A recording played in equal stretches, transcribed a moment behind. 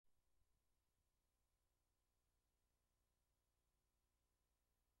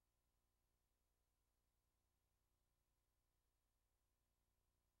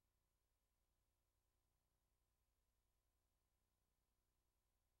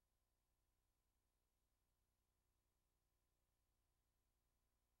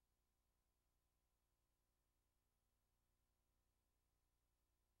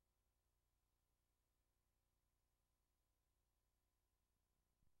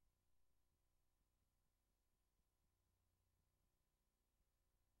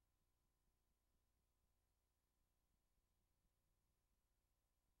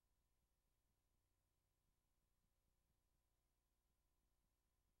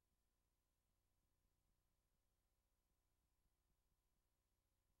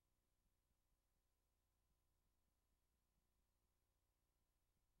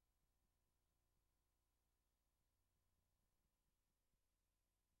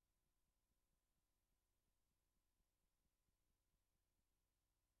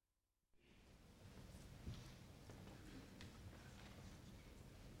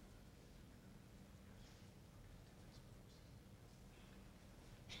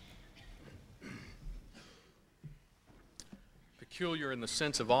peculiar in the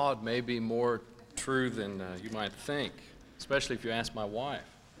sense of odd may be more true than you might think, especially if you ask my wife.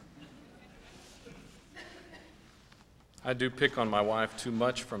 I do pick on my wife too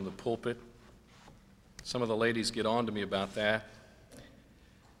much from the pulpit. Some of the ladies get on to me about that.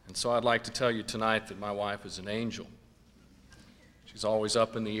 And so I'd like to tell you tonight that my wife is an angel. She's always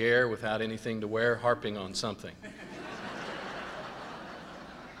up in the air without anything to wear, harping on something.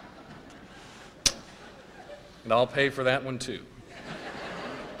 And I'll pay for that one too.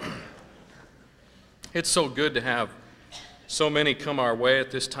 It's so good to have so many come our way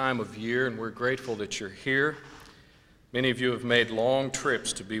at this time of year, and we're grateful that you're here. Many of you have made long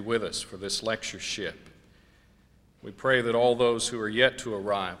trips to be with us for this lectureship. We pray that all those who are yet to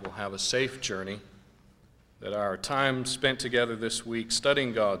arrive will have a safe journey, that our time spent together this week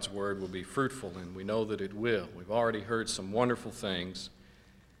studying God's Word will be fruitful, and we know that it will. We've already heard some wonderful things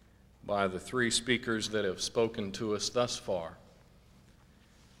by the three speakers that have spoken to us thus far.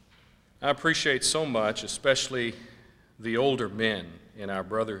 I appreciate so much, especially the older men in our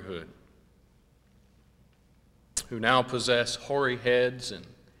brotherhood who now possess hoary heads and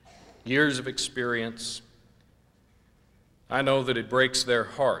years of experience. I know that it breaks their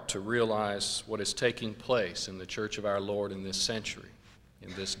heart to realize what is taking place in the Church of our Lord in this century,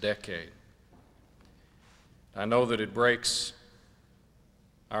 in this decade. I know that it breaks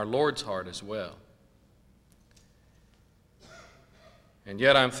our Lord's heart as well. And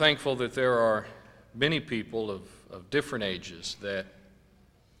yet I'm thankful that there are many people of different ages that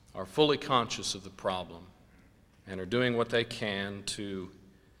are fully conscious of the problem and are doing what they can to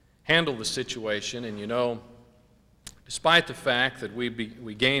handle the situation. And you know, despite the fact that we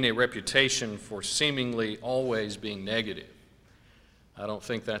gain a reputation for seemingly always being negative, I don't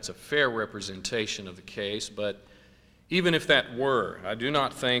think that's a fair representation of the case, but even if that were, I do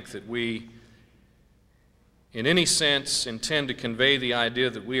not think that we in any sense intend to convey the idea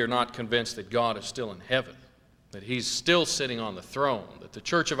that we are not convinced that God is still in heaven, that He's still sitting on the throne, that the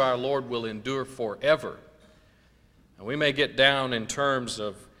Church of our Lord will endure forever. And we may get down in terms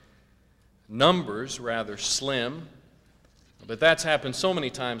of numbers rather slim, but that's happened so many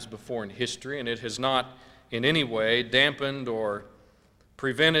times before in history, and it has not in any way dampened or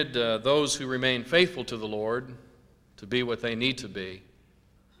prevented those who remain faithful to the Lord to be what they need to be.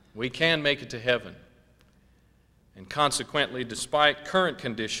 We can make it to heaven. And consequently, despite current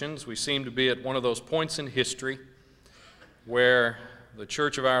conditions, we seem to be at one of those points in history where the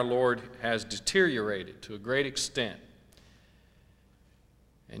Church of our Lord has deteriorated to a great extent.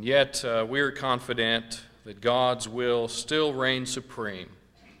 And yet we are confident that God's will still reigns supreme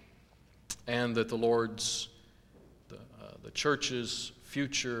and that the Church's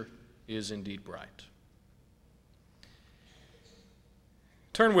future is indeed bright.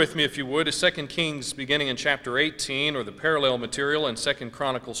 Turn with me, if you would, to 2 Kings beginning in chapter 18, or the parallel material in 2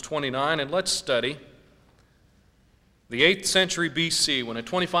 Chronicles 29, and let's study the 8th century BC when a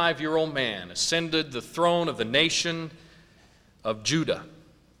 25-year-old man ascended the throne of the nation of Judah.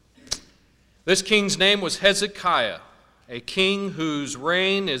 This king's name was Hezekiah, a king whose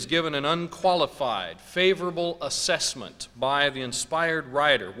reign is given an unqualified, favorable assessment by the inspired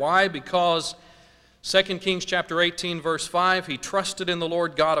writer. Why? Because 2 Kings chapter 18, verse 5, he trusted in the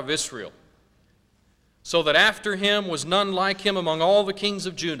Lord God of Israel, so that after him was none like him among all the kings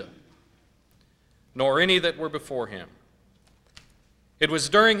of Judah, nor any that were before him. It was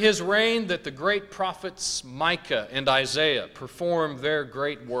during his reign that the great prophets Micah and Isaiah performed their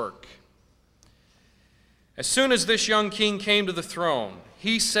great work. As soon as this young king came to the throne,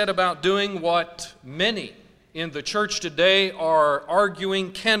 he set about doing what many in the church today are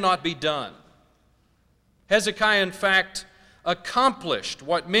arguing cannot be done. Hezekiah, in fact, accomplished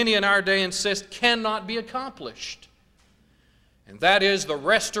what many in our day insist cannot be accomplished, and that is the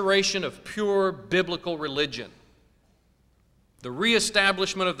restoration of pure biblical religion, the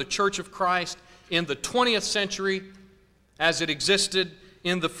reestablishment of the Church of Christ in the 20th century as it existed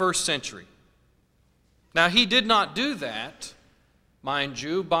in the 1st century. Now, he did not do that, mind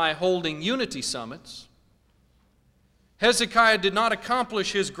you, by holding unity summits. Hezekiah did not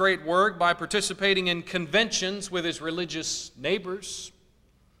accomplish his great work by participating in conventions with his religious neighbors.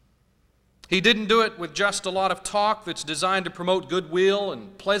 He didn't do it with just a lot of talk that's designed to promote goodwill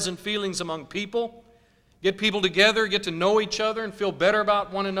and pleasant feelings among people, get people together, get to know each other, and feel better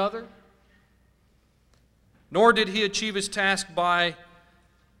about one another. Nor did he achieve his task by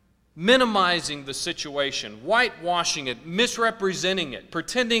minimizing the situation, whitewashing it, misrepresenting it,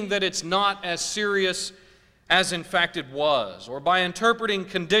 pretending that it's not as serious as in fact it was, or by interpreting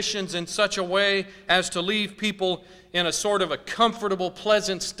conditions in such a way as to leave people in a sort of a comfortable,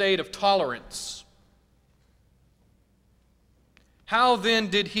 pleasant state of tolerance. How then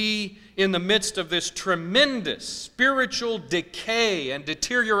did he, in the midst of this tremendous spiritual decay and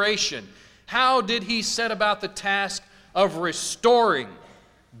deterioration, how did he set about the task of restoring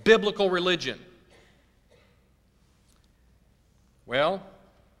biblical religion? Well,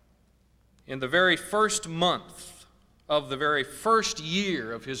 in the very first month of the very first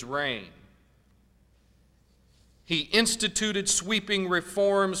year of his reign, he instituted sweeping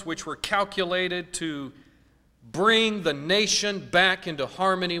reforms which were calculated to bring the nation back into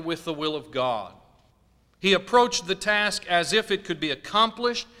harmony with the will of God. He approached the task as if it could be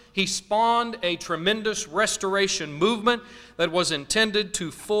accomplished. He spawned a tremendous restoration movement that was intended to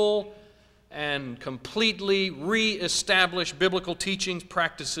full and completely re-establish biblical teachings,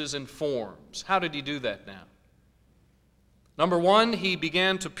 practices, and forms. How did he do that now? Number one, he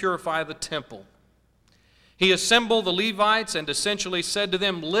began to purify the temple. He assembled the Levites and essentially said to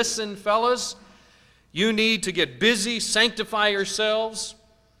them, listen, fellas, you need to get busy, sanctify yourselves,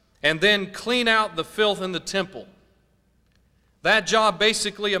 and then clean out the filth in the temple. That job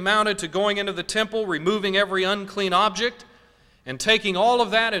basically amounted to going into the temple, removing every unclean object, and taking all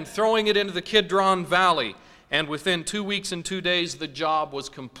of that and throwing it into the Kidron Valley. And within 2 weeks and 2 days, the job was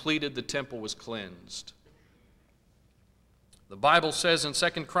completed. The temple was cleansed. The Bible says in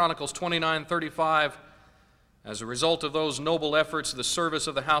 2 Chronicles 29:35, as a result of those noble efforts, the service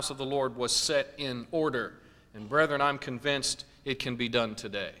of the house of the Lord was set in order. And brethren, I'm convinced it can be done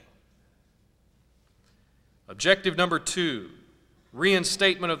today. Objective number two,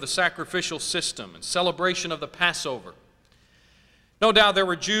 reinstatement of the sacrificial system and celebration of the Passover. No doubt there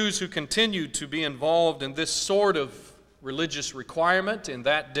were Jews who continued to be involved in this sort of religious requirement in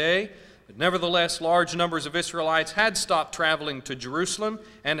that day, but nevertheless, large numbers of Israelites had stopped traveling to Jerusalem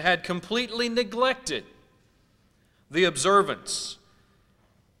and had completely neglected the observance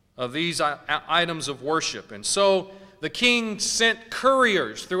of these items of worship. And so the king sent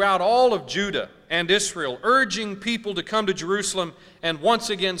couriers throughout all of Judah and Israel, urging people to come to Jerusalem and once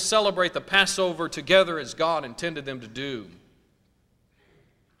again celebrate the Passover together as God intended them to do.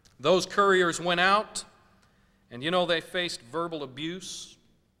 Those couriers went out, and you know they faced verbal abuse,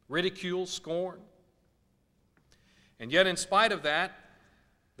 ridicule, scorn. And yet in spite of that,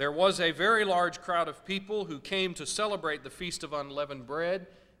 there was a very large crowd of people who came to celebrate the Feast of Unleavened Bread,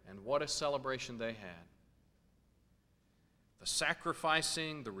 and what a celebration they had. The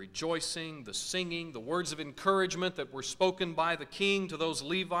sacrificing, the rejoicing, the singing, the words of encouragement that were spoken by the king to those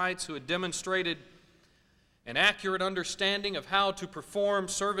Levites who had demonstrated an accurate understanding of how to perform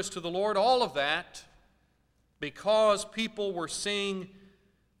service to the Lord, all of that because people were seeing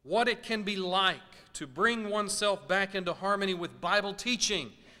what it can be like to bring oneself back into harmony with Bible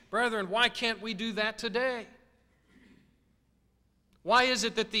teaching. Brethren, why can't we do that today? Why is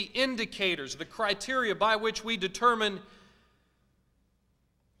it that the indicators, the criteria by which we determine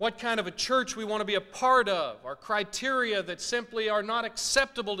what kind of a church we want to be a part of are criteria that simply are not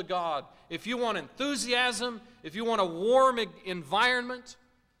acceptable to God? If you want enthusiasm, if you want a warm environment,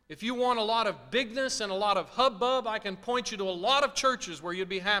 if you want a lot of bigness and a lot of hubbub, I can point you to a lot of churches where you'd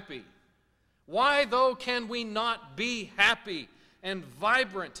be happy. Why, though, can we not be happy and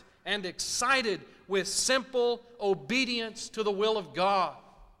vibrant and excited with simple obedience to the will of God,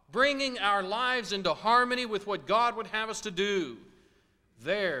 bringing our lives into harmony with what God would have us to do?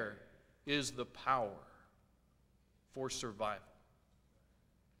 There is the power for survival.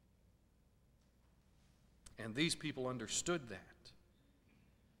 And these people understood that.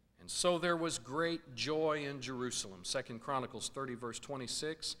 And so there was great joy in Jerusalem. 2 Chronicles 30, verse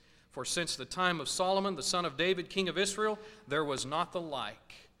 26. For since the time of Solomon, the son of David, king of Israel, there was not the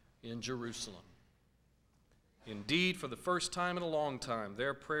like in Jerusalem. Indeed, for the first time in a long time,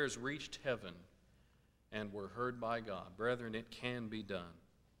 their prayers reached heaven and were heard by God. Brethren, it can be done.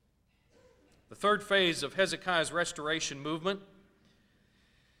 The third phase of Hezekiah's restoration movement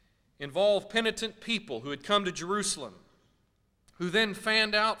involved penitent people who had come to Jerusalem, who then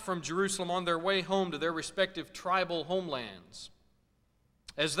fanned out from Jerusalem on their way home to their respective tribal homelands.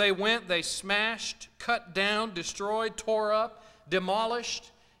 As they went, they smashed, cut down, destroyed, tore up,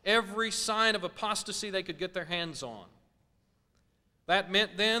 demolished every sign of apostasy they could get their hands on. That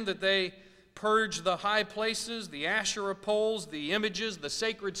meant then that they purged the high places, the Asherah poles, the images, the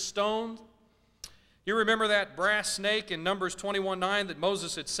sacred stones. You remember that brass snake in Numbers 21:9 that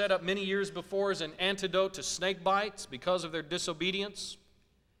Moses had set up many years before as an antidote to snake bites because of their disobedience?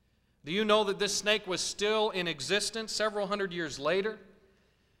 Do you know that this snake was still in existence several hundred years later?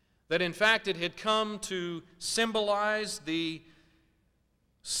 That in fact it had come to symbolize the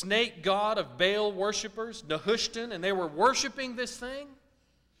snake god of Baal worshipers, Nehushtan, and they were worshiping this thing?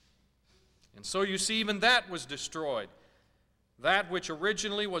 And so you see, even that was destroyed. that which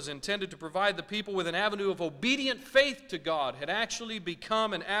originally was intended to provide the people with an avenue of obedient faith to God had actually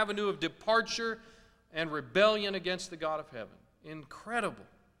become an avenue of departure and rebellion against the God of heaven. Incredible.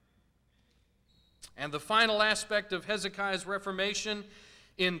 And the final aspect of Hezekiah's reformation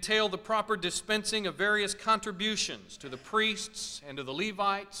entailed the proper dispensing of various contributions to the priests and to the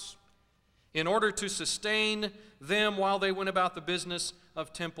Levites in order to sustain them while they went about the business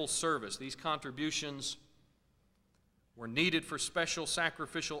of temple service. These contributions were needed for special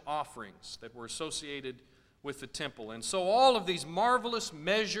sacrificial offerings that were associated with the temple. And so all of these marvelous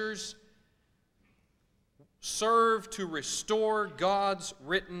measures serve to restore God's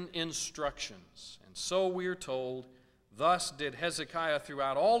written instructions. And so we are told, thus did Hezekiah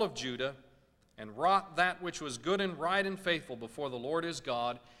throughout all of Judah, and wrought that which was good and right and faithful before the Lord his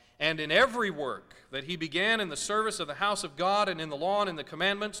God, and in every work that he began in the service of the house of God and in the law and in the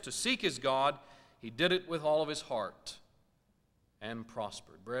commandments to seek his God, he did it with all of his heart and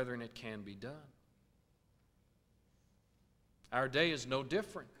prospered. Brethren, it can be done. Our day is no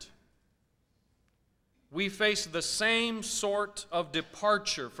different. We face the same sort of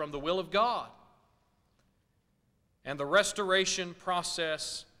departure from the will of God. And the restoration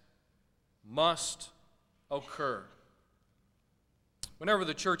process must occur. Whenever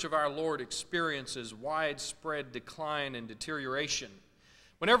the Church of our Lord experiences widespread decline and deterioration,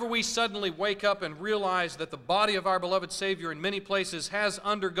 whenever we suddenly wake up and realize that the body of our beloved Savior in many places has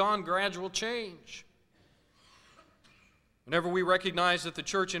undergone gradual change, whenever we recognize that the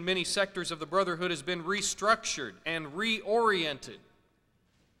church in many sectors of the brotherhood has been restructured and reoriented,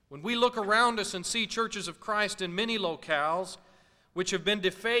 when we look around us and see churches of Christ in many locales which have been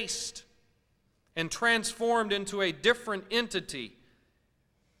defaced and transformed into a different entity,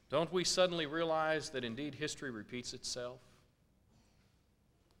 don't we suddenly realize that indeed history repeats itself?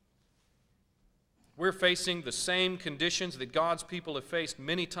 We're facing the same conditions that God's people have faced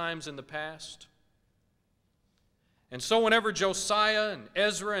many times in the past. And so whenever Josiah and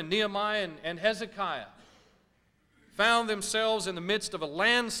Ezra and Nehemiah and Hezekiah found themselves in the midst of a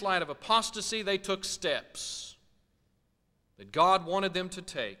landslide of apostasy, they took steps that God wanted them to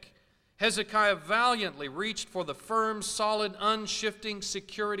take. Hezekiah valiantly reached for the firm, solid, unshifting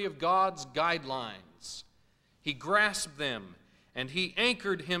security of God's guidelines. He grasped them and he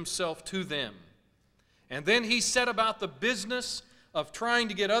anchored himself to them. And then he set about the business of trying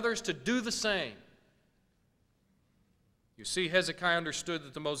to get others to do the same. You see, Hezekiah understood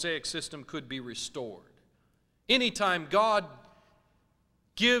that the Mosaic system could be restored. Anytime God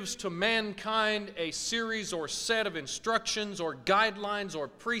gives to mankind a series or set of instructions or guidelines or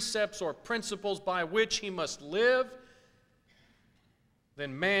precepts or principles by which he must live,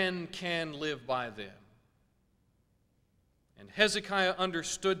 then man can live by them. And Hezekiah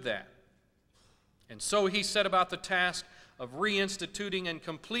understood that. And so he set about the task of reinstituting and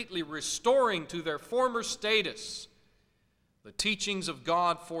completely restoring to their former status the teachings of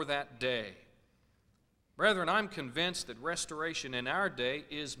God for that day. Brethren, I'm convinced that restoration in our day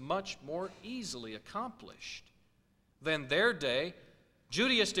is much more easily accomplished than their day.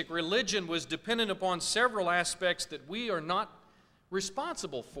 Judaistic religion was dependent upon several aspects that we are not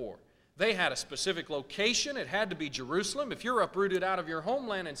responsible for. They had a specific location. It had to be Jerusalem. If you're uprooted out of your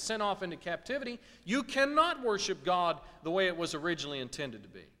homeland and sent off into captivity, you cannot worship God the way it was originally intended to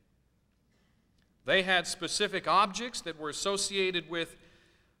be. They had specific objects that were associated with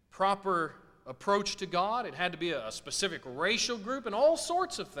proper approach to God. It had to be a specific racial group and all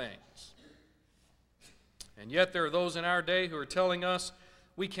sorts of things. And yet there are those in our day who are telling us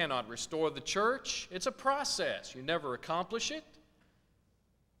we cannot restore the church. It's a process. You never accomplish it.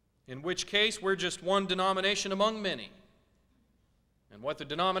 In which case, we're just one denomination among many. And what the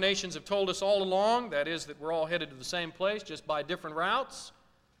denominations have told us all along, that is that we're all headed to the same place just by different routes,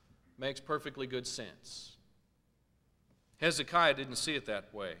 makes perfectly good sense. Hezekiah didn't see it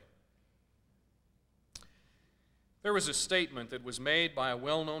that way. There was a statement that was made by a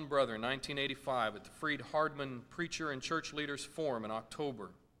well-known brother in 1985 at the Freed Hardman Preacher and Church Leaders Forum in October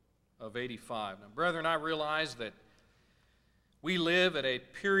of 85. Now, brethren, I realize that we live at a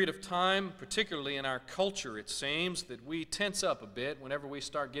period of time, particularly in our culture, it seems, that we tense up a bit whenever we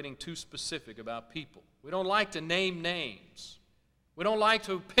start getting too specific about people. We don't like to name names. We don't like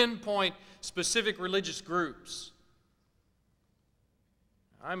to pinpoint specific religious groups.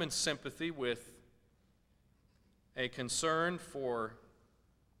 I'm in sympathy with a concern for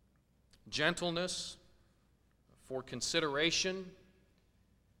gentleness, for consideration,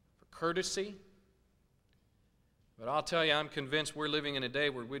 for courtesy. But I'll tell you, I'm convinced we're living in a day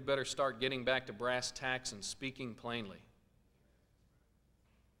where we'd better start getting back to brass tacks and speaking plainly.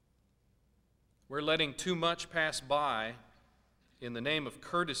 We're letting too much pass by in the name of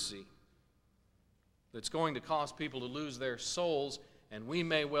courtesy that's going to cause people to lose their souls, and we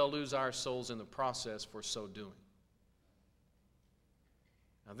may well lose our souls in the process for so doing.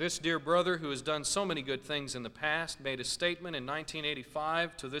 Now, this dear brother, who has done so many good things in the past, made a statement in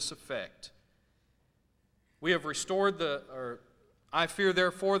 1985 to this effect: "We have restored I fear,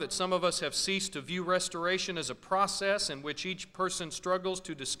 therefore, that some of us have ceased to view restoration as a process in which each person struggles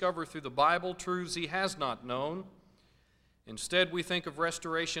to discover through the Bible truths he has not known. Instead, we think of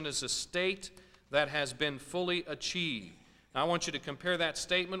restoration as a state that has been fully achieved." Now, I want you to compare that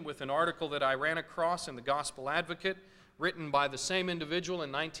statement with an article that I ran across in the Gospel Advocate, written by the same individual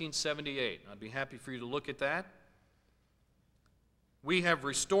in 1978. I'd be happy for you to look at that. We have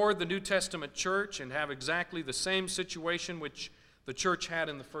restored the New Testament church and have exactly the same situation which the church had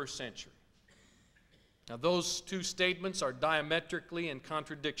in the first century. Now, those two statements are diametrically in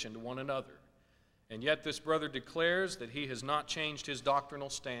contradiction to one another, and yet this brother declares that he has not changed his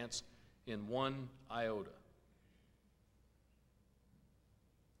doctrinal stance in one iota.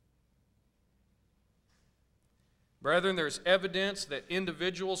 Brethren, there's evidence that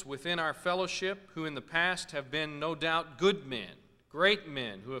individuals within our fellowship who in the past have been no doubt good men, great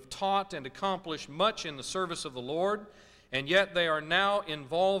men, who have taught and accomplished much in the service of the Lord, and yet they are now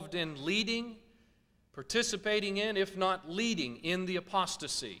involved in leading, participating in, if not leading, in the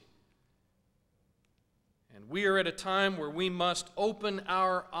apostasy. And we are at a time where we must open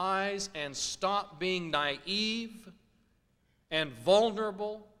our eyes and stop being naive and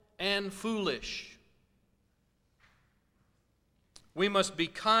vulnerable and foolish. We must be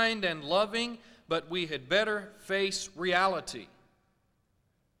kind and loving, but we had better face reality.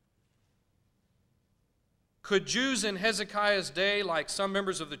 Could Jews in Hezekiah's day, like some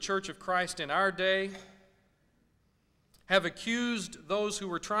members of the Church of Christ in our day, have accused those who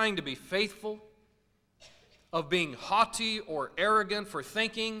were trying to be faithful of being haughty or arrogant, for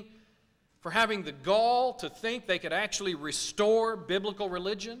having the gall to think they could actually restore biblical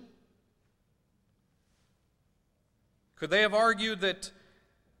religion? Could they have argued that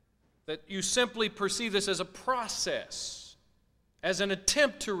you simply perceive this as a process, as an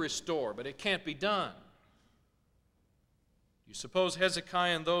attempt to restore, but it can't be done? You suppose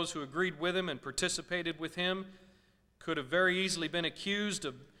Hezekiah and those who agreed with him and participated with him could have very easily been accused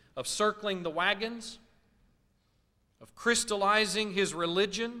of circling the wagons, of crystallizing his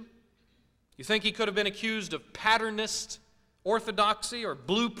religion? You think he could have been accused of patternist orthodoxy or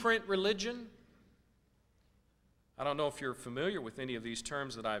blueprint religion? I don't know if you're familiar with any of these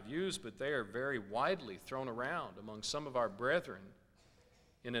terms that I've used, but they are very widely thrown around among some of our brethren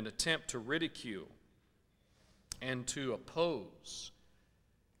in an attempt to ridicule and to oppose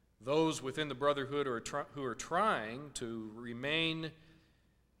those within the brotherhood who are trying to remain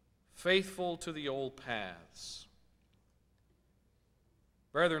faithful to the old paths.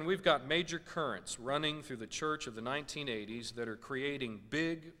 Brethren, we've got major currents running through the church of the 1980s that are creating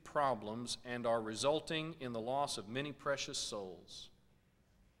big problems and are resulting in the loss of many precious souls.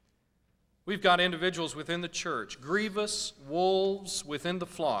 We've got individuals within the church, grievous wolves within the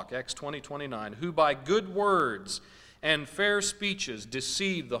flock, Acts 20:29, who by good words and fair speeches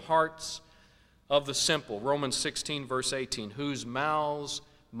deceive the hearts of the simple, Romans 16, verse 18, whose mouths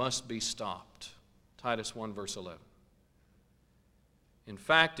must be stopped, Titus 1, verse 11. In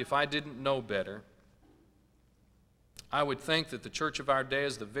fact, if I didn't know better, I would think that the church of our day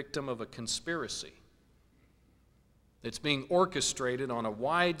is the victim of a conspiracy that's being orchestrated on a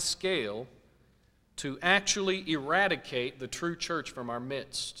wide scale to actually eradicate the true church from our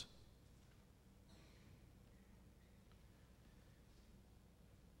midst.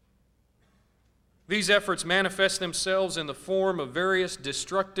 These efforts manifest themselves in the form of various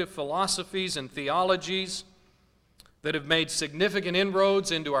destructive philosophies and theologies that have made significant inroads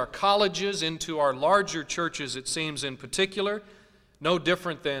into our colleges, into our larger churches, it seems, in particular, no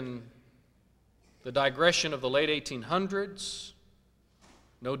different than the digression of the late 1800s,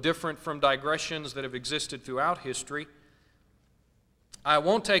 no different from digressions that have existed throughout history. I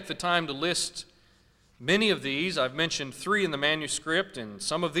won't take the time to list many of these. I've mentioned 3 in the manuscript, and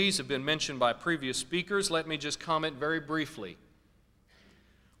some of these have been mentioned by previous speakers. Let me just comment very briefly.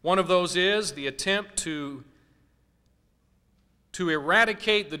 One of those is the attempt to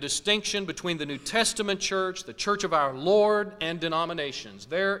eradicate the distinction between the New Testament church, the church of our Lord, and denominations.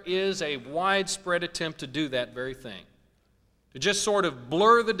 There is a widespread attempt to do that very thing, to just sort of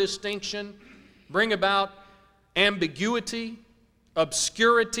blur the distinction, bring about ambiguity,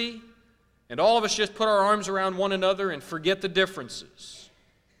 obscurity, and all of us just put our arms around one another and forget the differences.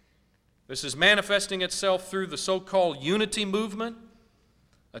 This is manifesting itself through the so-called unity movement,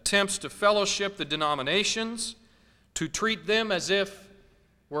 attempts to fellowship the denominations, to treat them as if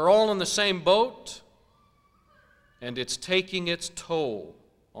we're all in the same boat, and it's taking its toll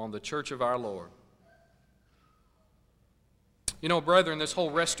on the church of our Lord. You know, brethren, this whole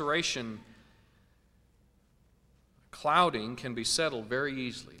restoration clouding can be settled very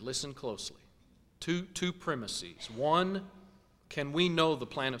easily. Listen closely. Two premises. One, can we know the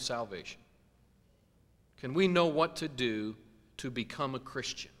plan of salvation? Can we know what to do to become a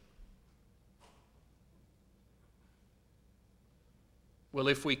Christian? Well,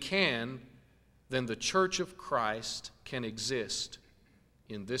 if we can, then the church of Christ can exist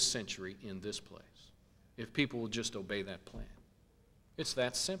in this century, in this place, if people will just obey that plan. It's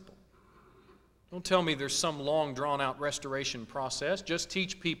that simple. Don't tell me there's some long, drawn-out restoration process. Just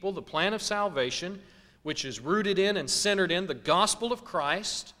teach people the plan of salvation, which is rooted in and centered in the gospel of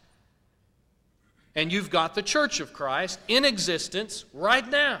Christ, and you've got the church of Christ in existence right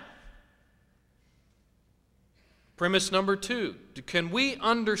now. Premise number 2, can we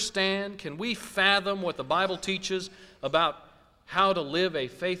understand, can we fathom what the Bible teaches about how to live a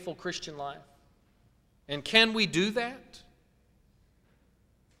faithful Christian life? And can we do that?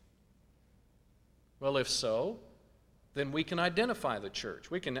 Well, if so, then we can identify the church.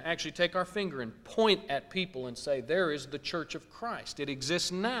 We can actually take our finger and point at people and say, there is the church of Christ. It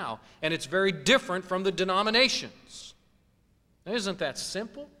exists now, and it's very different from the denominations. Now, isn't that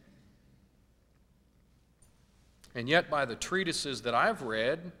simple? And yet, by the treatises that I've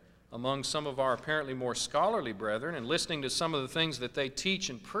read among some of our apparently more scholarly brethren and listening to some of the things that they teach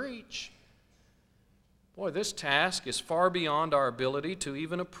and preach, boy, this task is far beyond our ability to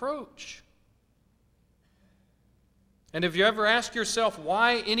even approach. And have you ever asked yourself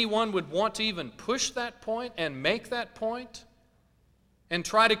why anyone would want to even push that point and make that point and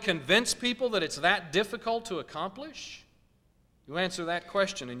try to convince people that it's that difficult to accomplish? You answer that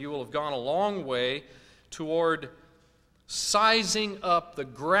question and you will have gone a long way toward sizing up the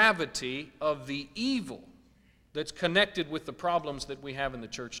gravity of the evil that's connected with the problems that we have in the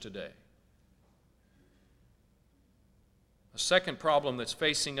church today. A second problem that's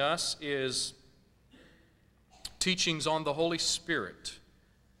facing us is teachings on the Holy Spirit.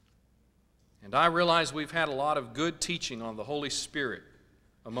 And I realize we've had a lot of good teaching on the Holy Spirit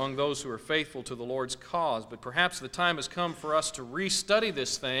among those who are faithful to the Lord's cause, but perhaps the time has come for us to restudy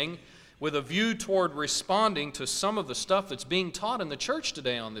this thing with a view toward responding to some of the stuff that's being taught in the church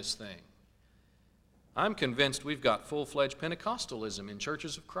today on this thing. I'm convinced we've got full-fledged Pentecostalism in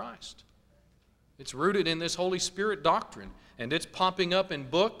churches of Christ. It's rooted in this Holy Spirit doctrine, and it's popping up in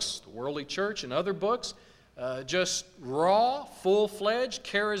books, the Worldly Church and other books, just raw, full-fledged,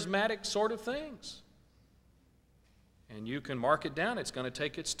 charismatic sort of things. And you can mark it down. It's going to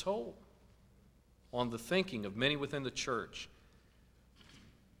take its toll on the thinking of many within the church.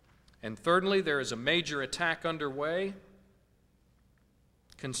 And thirdly, there is a major attack underway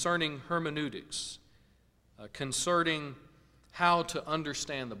concerning hermeneutics, concerning how to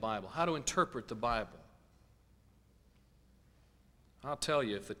understand the Bible, how to interpret the Bible. I'll tell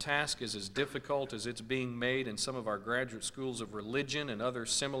you, if the task is as difficult as it's being made in some of our graduate schools of religion and other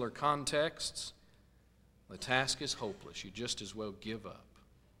similar contexts, the task is hopeless. You just as well give up.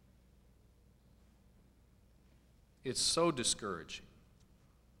 It's so discouraging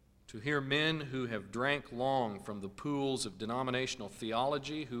to hear men who have drank long from the pools of denominational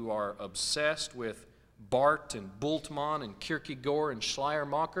theology, who are obsessed with Barth and Bultmann and Kierkegaard and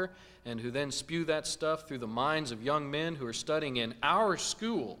Schleiermacher, and who then spew that stuff through the minds of young men who are studying in our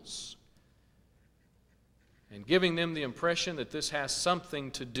schools and giving them the impression that this has something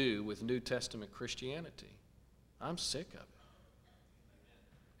to do with New Testament Christianity. I'm sick of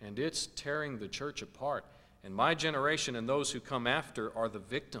it. And it's tearing the church apart. And my generation and those who come after are the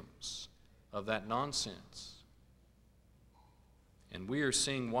victims of that nonsense. And we are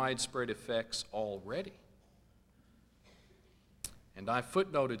seeing widespread effects already. And I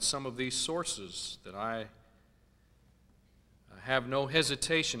footnoted some of these sources that I have no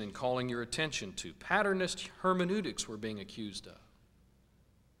hesitation in calling your attention to. Patternist hermeneutics we're being accused of.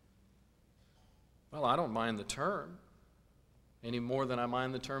 Well, I don't mind the term any more than I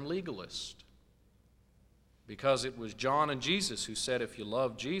mind the term legalist. Because it was John and Jesus who said, if you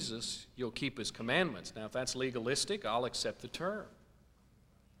love Jesus, you'll keep his commandments. Now, if that's legalistic, I'll accept the term.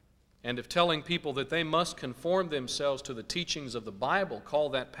 And if telling people that they must conform themselves to the teachings of the Bible, call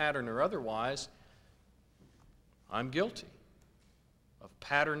that pattern or otherwise, I'm guilty of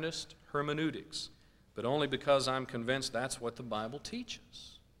patternist hermeneutics, but only because I'm convinced that's what the Bible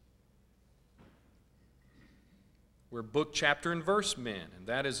teaches. We're book, chapter, and verse men, and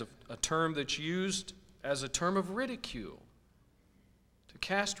that is a term that's used as a term of ridicule to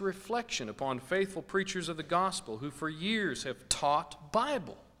cast reflection upon faithful preachers of the gospel who for years have taught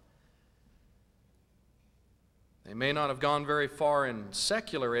Bible. They may not have gone very far in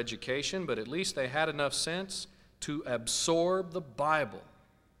secular education, but at least they had enough sense to absorb the Bible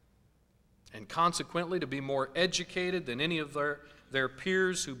and consequently to be more educated than any of their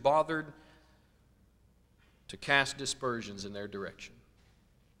peers who bothered to cast dispersions in their direction,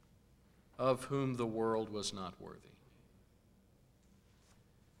 of whom the world was not worthy.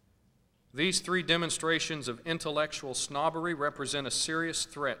 These three demonstrations of intellectual snobbery represent a serious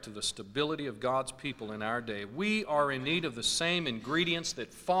threat to the stability of God's people in our day. We are in need of the same ingredients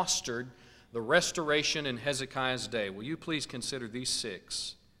that fostered the restoration in Hezekiah's day. Will you please consider these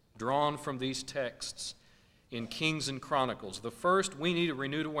six, drawn from these texts in Kings and Chronicles? The first, we need a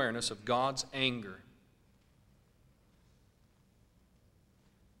renewed awareness of God's anger.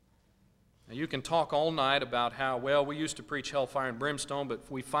 Now, you can talk all night about how, well, we used to preach hellfire and brimstone, but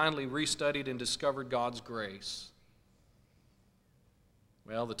we finally restudied and discovered God's grace.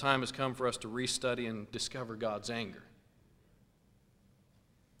 Well, the time has come for us to restudy and discover God's anger.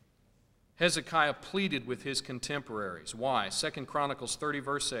 Hezekiah pleaded with his contemporaries. Why? 2 Chronicles 30,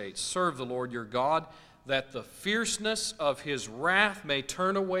 verse 8, serve the Lord your God, that the fierceness of his wrath may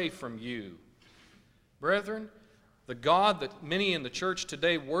turn away from you. Brethren, the God that many in the church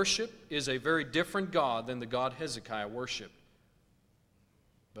today worship is a very different God than the God Hezekiah worshiped.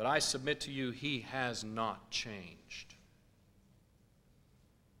 But I submit to you, he has not changed.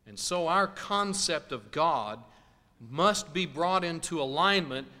 And so our concept of God must be brought into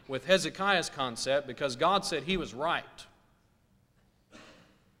alignment with Hezekiah's concept, because God said he was right.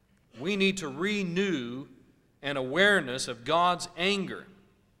 We need to renew an awareness of God's anger.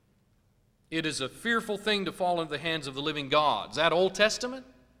 It is a fearful thing to fall into the hands of the living God. Is that Old Testament?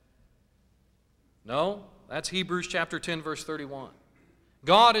 No, that's Hebrews chapter 10, verse 31.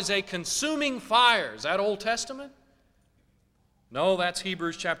 God is a consuming fire. Is that Old Testament? No, that's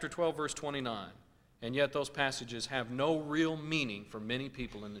Hebrews chapter 12, verse 29. And yet those passages have no real meaning for many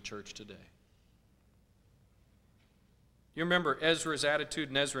people in the church today. You remember Ezra's attitude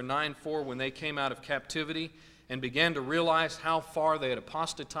in Ezra 9:4 when they came out of captivity and began to realize how far they had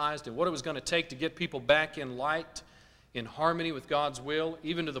apostatized and what it was going to take to get people back in light, in harmony with God's will,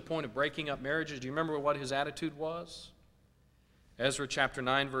 even to the point of breaking up marriages. Do you remember what his attitude was? Ezra chapter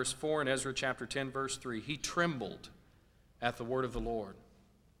 9, verse 4 and Ezra chapter 10, verse 3. He trembled at the word of the Lord.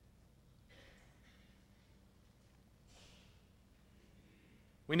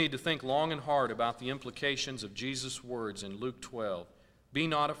 We need to think long and hard about the implications of Jesus' words in Luke 12. Be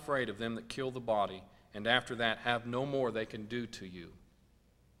not afraid of them that kill the body, and after that have no more they can do to you.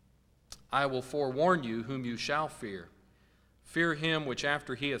 I will forewarn you whom you shall fear. Fear him which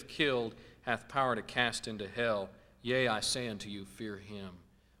after he hath killed hath power to cast into hell. Yea, I say unto you, fear him.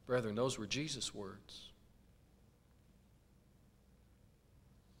 Brethren, those were Jesus' words.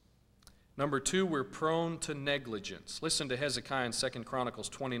 Number two, we're prone to negligence. Listen to Hezekiah in 2 Chronicles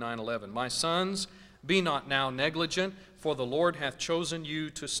 29:11. My sons, be not now negligent, for the Lord hath chosen you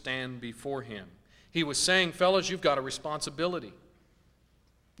to stand before him. He was saying, fellas, you've got a responsibility.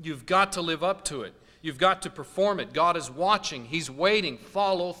 You've got to live up to it. You've got to perform it. God is watching. He's waiting.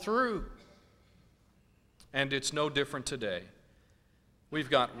 Follow through. And it's no different today. We've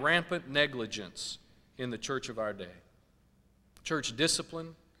got rampant negligence in the church of our day. Church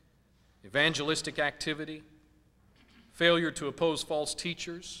discipline, evangelistic activity, failure to oppose false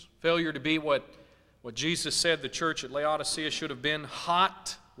teachers, failure to be what Jesus said the church at Laodicea should have been,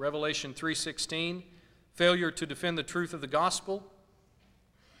 hot, Revelation 3:16, failure to defend the truth of the gospel.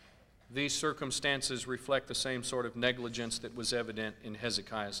 These circumstances reflect the same sort of negligence that was evident in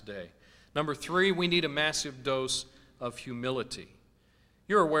Hezekiah's day. Number three, we need a massive dose of humility.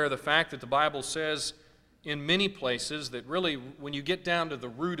 You're aware of the fact that the Bible says in many places that really when you get down to the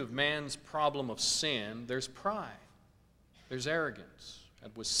root of man's problem of sin, there's pride, there's arrogance.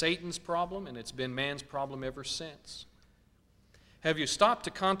 That was Satan's problem, and it's been man's problem ever since. Have you stopped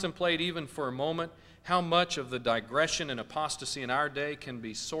to contemplate even for a moment how much of the digression and apostasy in our day can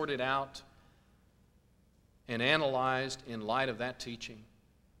be sorted out and analyzed in light of that teaching?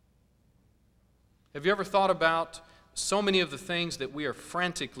 Have you ever thought about so many of the things that we are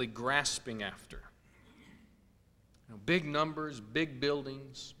frantically grasping after? Big numbers, big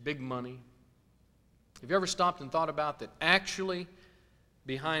buildings, big money. Have you ever stopped and thought about that actually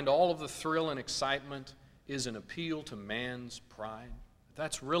behind all of the thrill and excitement is an appeal to man's pride?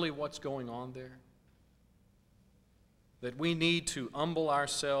 That's really what's going on there. That we need to humble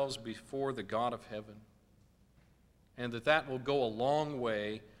ourselves before the God of heaven, and that will go a long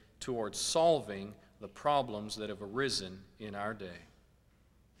way towards solving the problems that have arisen in our day.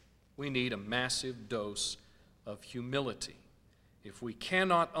 We need a massive dose of humility. If we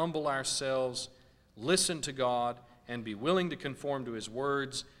cannot humble ourselves, listen to God, and be willing to conform to His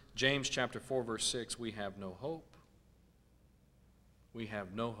words, James chapter 4, verse 6, we have no hope. We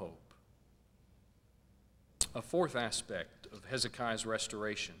have no hope. A fourth aspect of Hezekiah's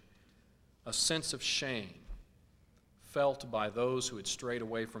restoration, a sense of shame felt by those who had strayed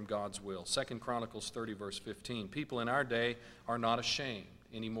away from God's will. 2 Chronicles 30, verse 15. People in our day are not ashamed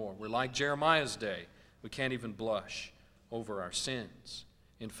anymore. We're like Jeremiah's day. We can't even blush over our sins.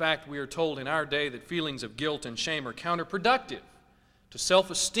 In fact, we are told in our day that feelings of guilt and shame are counterproductive to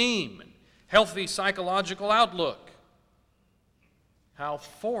self-esteem and healthy psychological outlook. How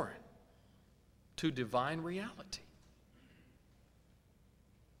foreign to divine reality.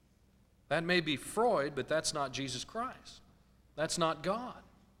 That may be Freud, but that's not Jesus Christ. That's not God.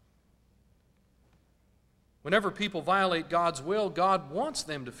 Whenever people violate God's will, God wants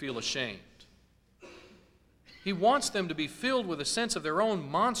them to feel ashamed. He wants them to be filled with a sense of their own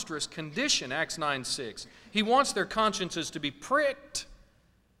monstrous condition, Acts 9:6. He wants their consciences to be pricked,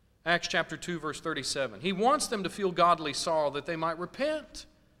 Acts chapter 2, verse 37. He wants them to feel godly sorrow that they might repent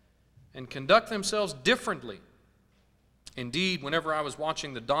and conduct themselves differently. Indeed, whenever I was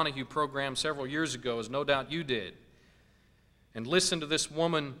watching the Donahue program several years ago, as no doubt you did, and listened to this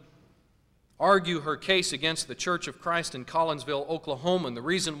woman argue her case against the Church of Christ in Collinsville, Oklahoma, and the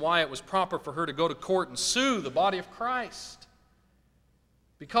reason why it was proper for her to go to court and sue the body of Christ,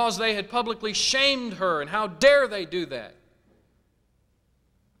 because they had publicly shamed her, and how dare they do that?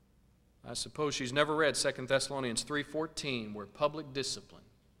 I suppose she's never read 2 Thessalonians 3:14, where public discipline,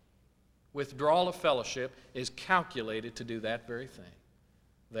 withdrawal of fellowship, is calculated to do that very thing,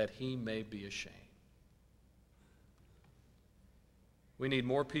 that he may be ashamed. We need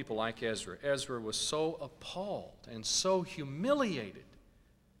more people like Ezra. Ezra was so appalled and so humiliated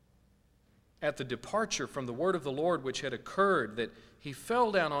at the departure from the word of the Lord which had occurred that he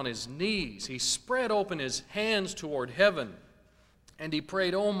fell down on his knees. He spread open his hands toward heaven and he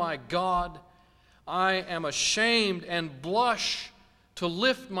prayed, "Oh my God, I am ashamed and blush to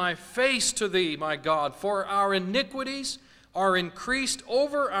lift my face to thee, my God, for our iniquities are increased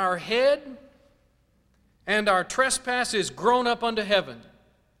over our head, and our trespass is grown up unto heaven."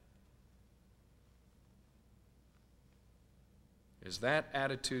 Is that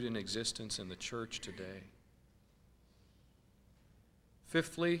attitude in existence in the church today?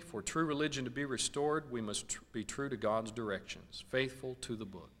 Fifthly, for true religion to be restored, we must be true to God's directions, faithful to the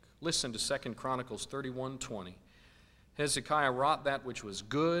book. Listen to 2 Chronicles 31:20. Hezekiah wrought that which was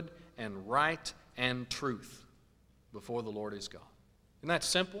good and right and truth before the Lord his God. Isn't that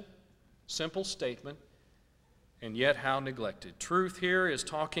simple? Simple statement, and yet how neglected. Truth here is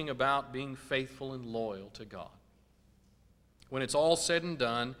talking about being faithful and loyal to God. When it's all said and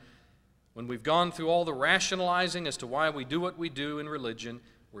done, when we've gone through all the rationalizing as to why we do what we do in religion,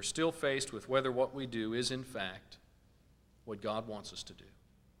 we're still faced with whether what we do is in fact what God wants us to do.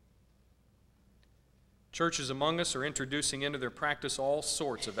 Churches among us are introducing into their practice all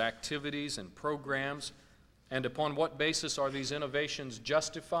sorts of activities and programs, and upon what basis are these innovations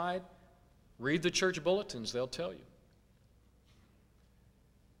justified? Read the church bulletins, they'll tell you.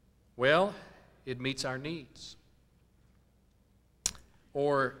 Well, it meets our needs.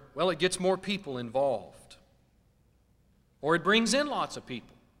 Or, well, it gets more people involved. Or it brings in lots of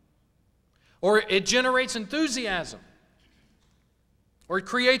people. Or it generates enthusiasm. Or it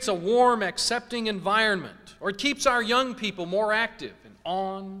creates a warm, accepting environment. Or it keeps our young people more active. And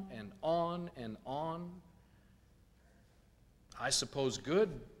on and on and on. I suppose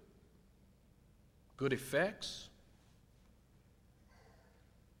good effects.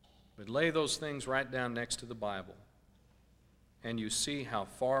 But lay those things right down next to the Bible, and you see how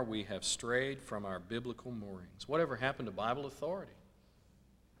far we have strayed from our biblical moorings. Whatever happened to Bible authority?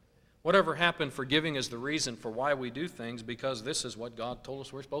 Whatever happened for giving us the reason for why we do things because this is what God told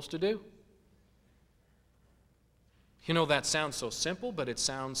us we're supposed to do? You know, that sounds so simple, but it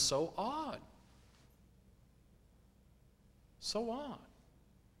sounds so odd. So odd.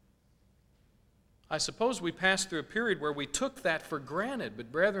 I suppose we passed through a period where we took that for granted,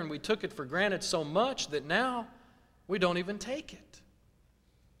 but brethren, we took it for granted so much that now we don't even take it.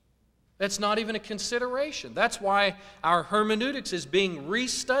 That's not even a consideration. That's why our hermeneutics is being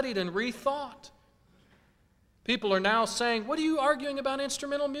restudied and rethought. People are now saying, "What are you arguing about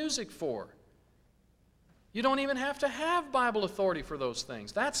instrumental music for? You don't even have to have Bible authority for those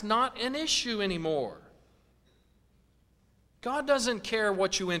things. That's not an issue anymore." God doesn't care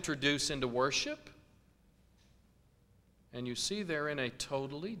what you introduce into worship. And you see they're in a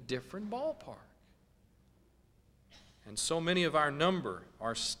totally different ballpark. And so many of our number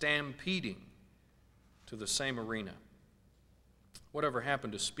are stampeding to the same arena. Whatever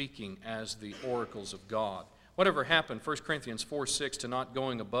happened to speaking as the oracles of God? Whatever happened, 1 Corinthians 4:6, to not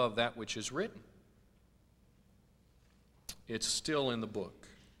going above that which is written? It's still in the book.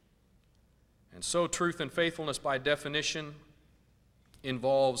 And so truth and faithfulness by definition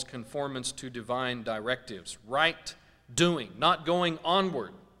involves conformance to divine directives, right doing, not going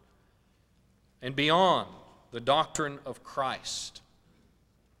onward and beyond the doctrine of Christ.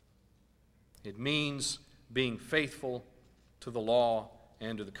 It means being faithful to the law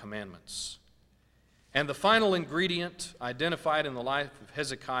and to the commandments. And the final ingredient identified in the life of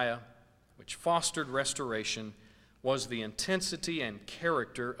Hezekiah, which fostered restoration, was the intensity and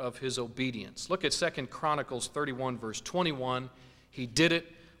character of his obedience. Look at 2 Chronicles 31, verse 21. He did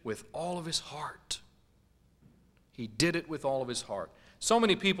it with all of his heart. He did it with all of his heart. So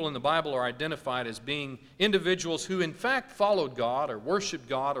many people in the Bible are identified as being individuals who in fact followed God or worshiped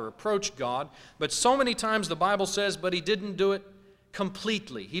God or approached God, but so many times the Bible says, but he didn't do it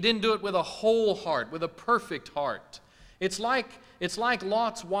completely. He didn't do it with a whole heart, with a perfect heart. It's like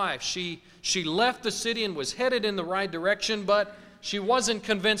Lot's wife. She left the city and was headed in the right direction, but she wasn't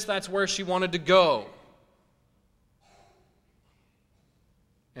convinced that's where she wanted to go.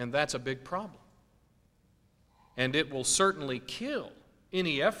 And that's a big problem. And it will certainly kill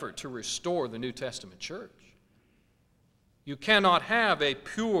any effort to restore the New Testament church. You cannot have a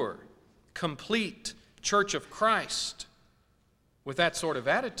pure, complete church of Christ with that sort of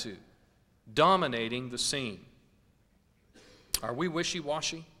attitude dominating the scene. Are we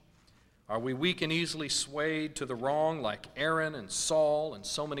wishy-washy? Are we weak and easily swayed to the wrong like Aaron and Saul and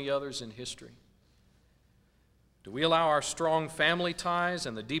so many others in history? Do we allow our strong family ties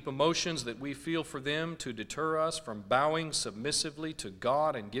and the deep emotions that we feel for them to deter us from bowing submissively to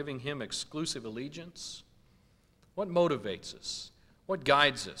God and giving Him exclusive allegiance? What motivates us? What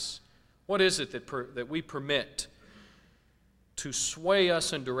guides us? What is it that we permit to sway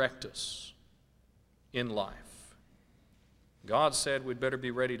us and direct us in life? God said we'd better be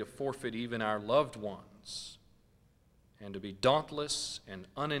ready to forfeit even our loved ones and to be dauntless and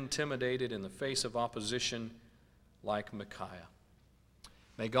unintimidated in the face of opposition like Micaiah.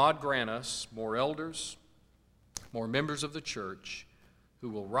 May God grant us more elders, more members of the church who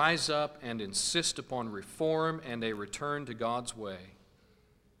will rise up and insist upon reform and a return to God's way.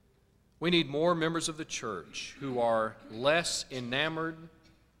 We need more members of the church who are less enamored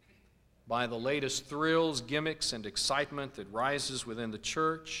by the latest thrills, gimmicks, and excitement that rises within the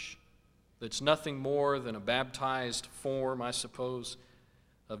church, that's nothing more than a baptized form, I suppose,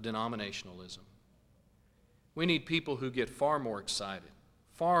 of denominationalism. We need people who get far more excited,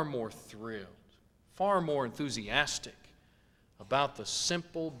 far more thrilled, far more enthusiastic about the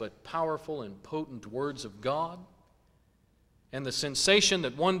simple but powerful and potent words of God and the sensation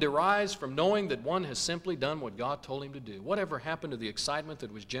that one derives from knowing that one has simply done what God told him to do. Whatever happened to the excitement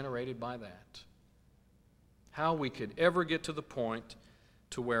that was generated by that? How we could ever get to the point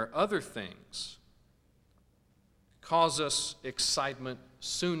to where other things cause us excitement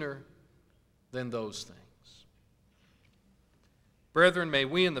sooner than those things. Brethren, may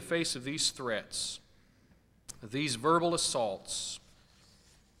we in the face of these threats, these verbal assaults,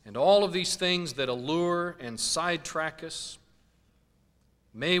 and all of these things that allure and sidetrack us,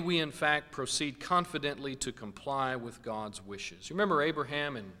 may we in fact proceed confidently to comply with God's wishes. You remember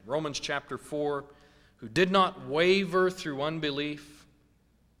Abraham in Romans chapter 4, who did not waver through unbelief,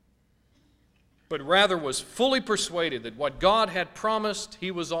 but rather was fully persuaded that what God had promised,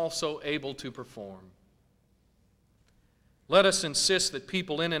 He was also able to perform. Let us insist that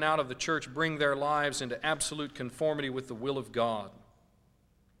people in and out of the church bring their lives into absolute conformity with the will of God.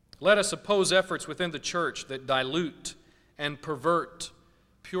 Let us oppose efforts within the church that dilute and pervert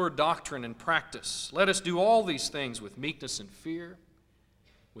pure doctrine and practice. Let us do all these things with meekness and fear,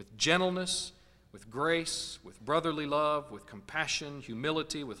 with gentleness, with grace, with brotherly love, with compassion,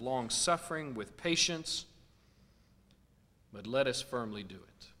 humility, with long-suffering, with patience. But let us firmly do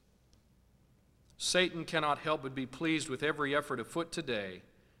it. Satan cannot help but be pleased with every effort afoot today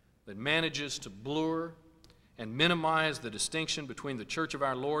that manages to blur and minimize the distinction between the church of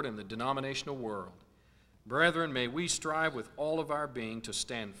our Lord and the denominational world. Brethren, may we strive with all of our being to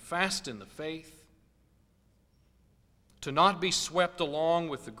stand fast in the faith, to not be swept along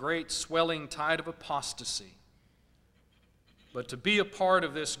with the great swelling tide of apostasy, but to be a part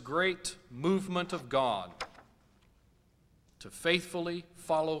of this great movement of God, to faithfully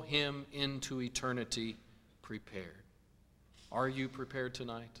follow Him into eternity prepared. Are you prepared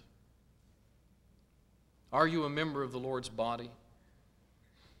tonight? Are you a member of the Lord's body?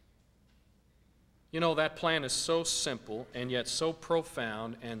 You know, that plan is so simple and yet so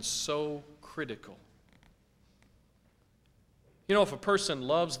profound and so critical. You know, if a person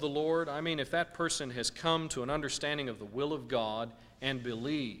loves the Lord, if that person has come to an understanding of the will of God and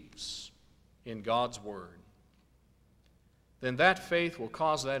believes in God's Word, then that faith will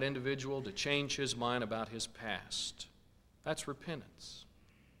cause that individual to change his mind about his past. That's repentance.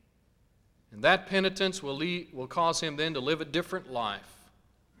 And that penitence will cause him then to live a different life.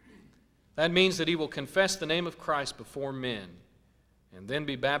 That means that he will confess the name of Christ before men and then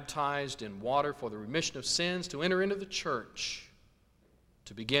be baptized in water for the remission of sins to enter into the church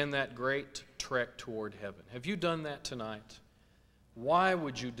to begin that great trek toward heaven. Have you done that tonight? Why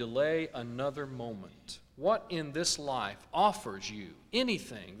would you delay another moment? What in this life offers you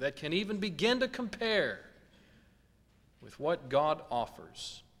anything that can even begin to compare with what God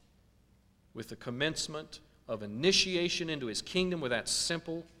offers with the commencement of initiation into His kingdom with that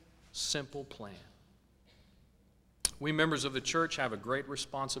simple plan? We members of the church have a great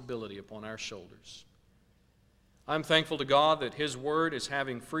responsibility upon our shoulders. I'm thankful to God that His Word is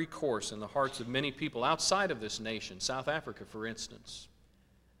having free course in the hearts of many people outside of this nation, South Africa, for instance.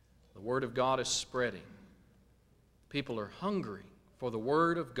 The Word of God is spreading. People are hungry for the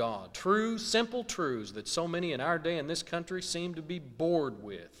Word of God, true, simple truths that so many in our day in this country seem to be bored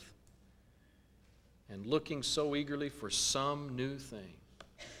with and looking so eagerly for some new thing.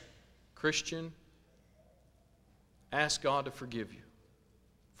 Christian, ask God to forgive you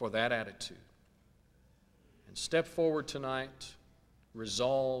for that attitude. And step forward tonight,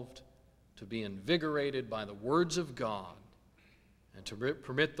 resolved to be invigorated by the words of God and to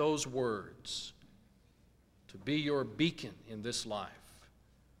permit those words to be your beacon in this life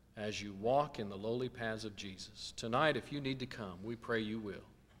as you walk in the lowly paths of Jesus. Tonight, if you need to come, we pray you will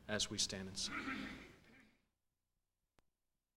as we stand and sing.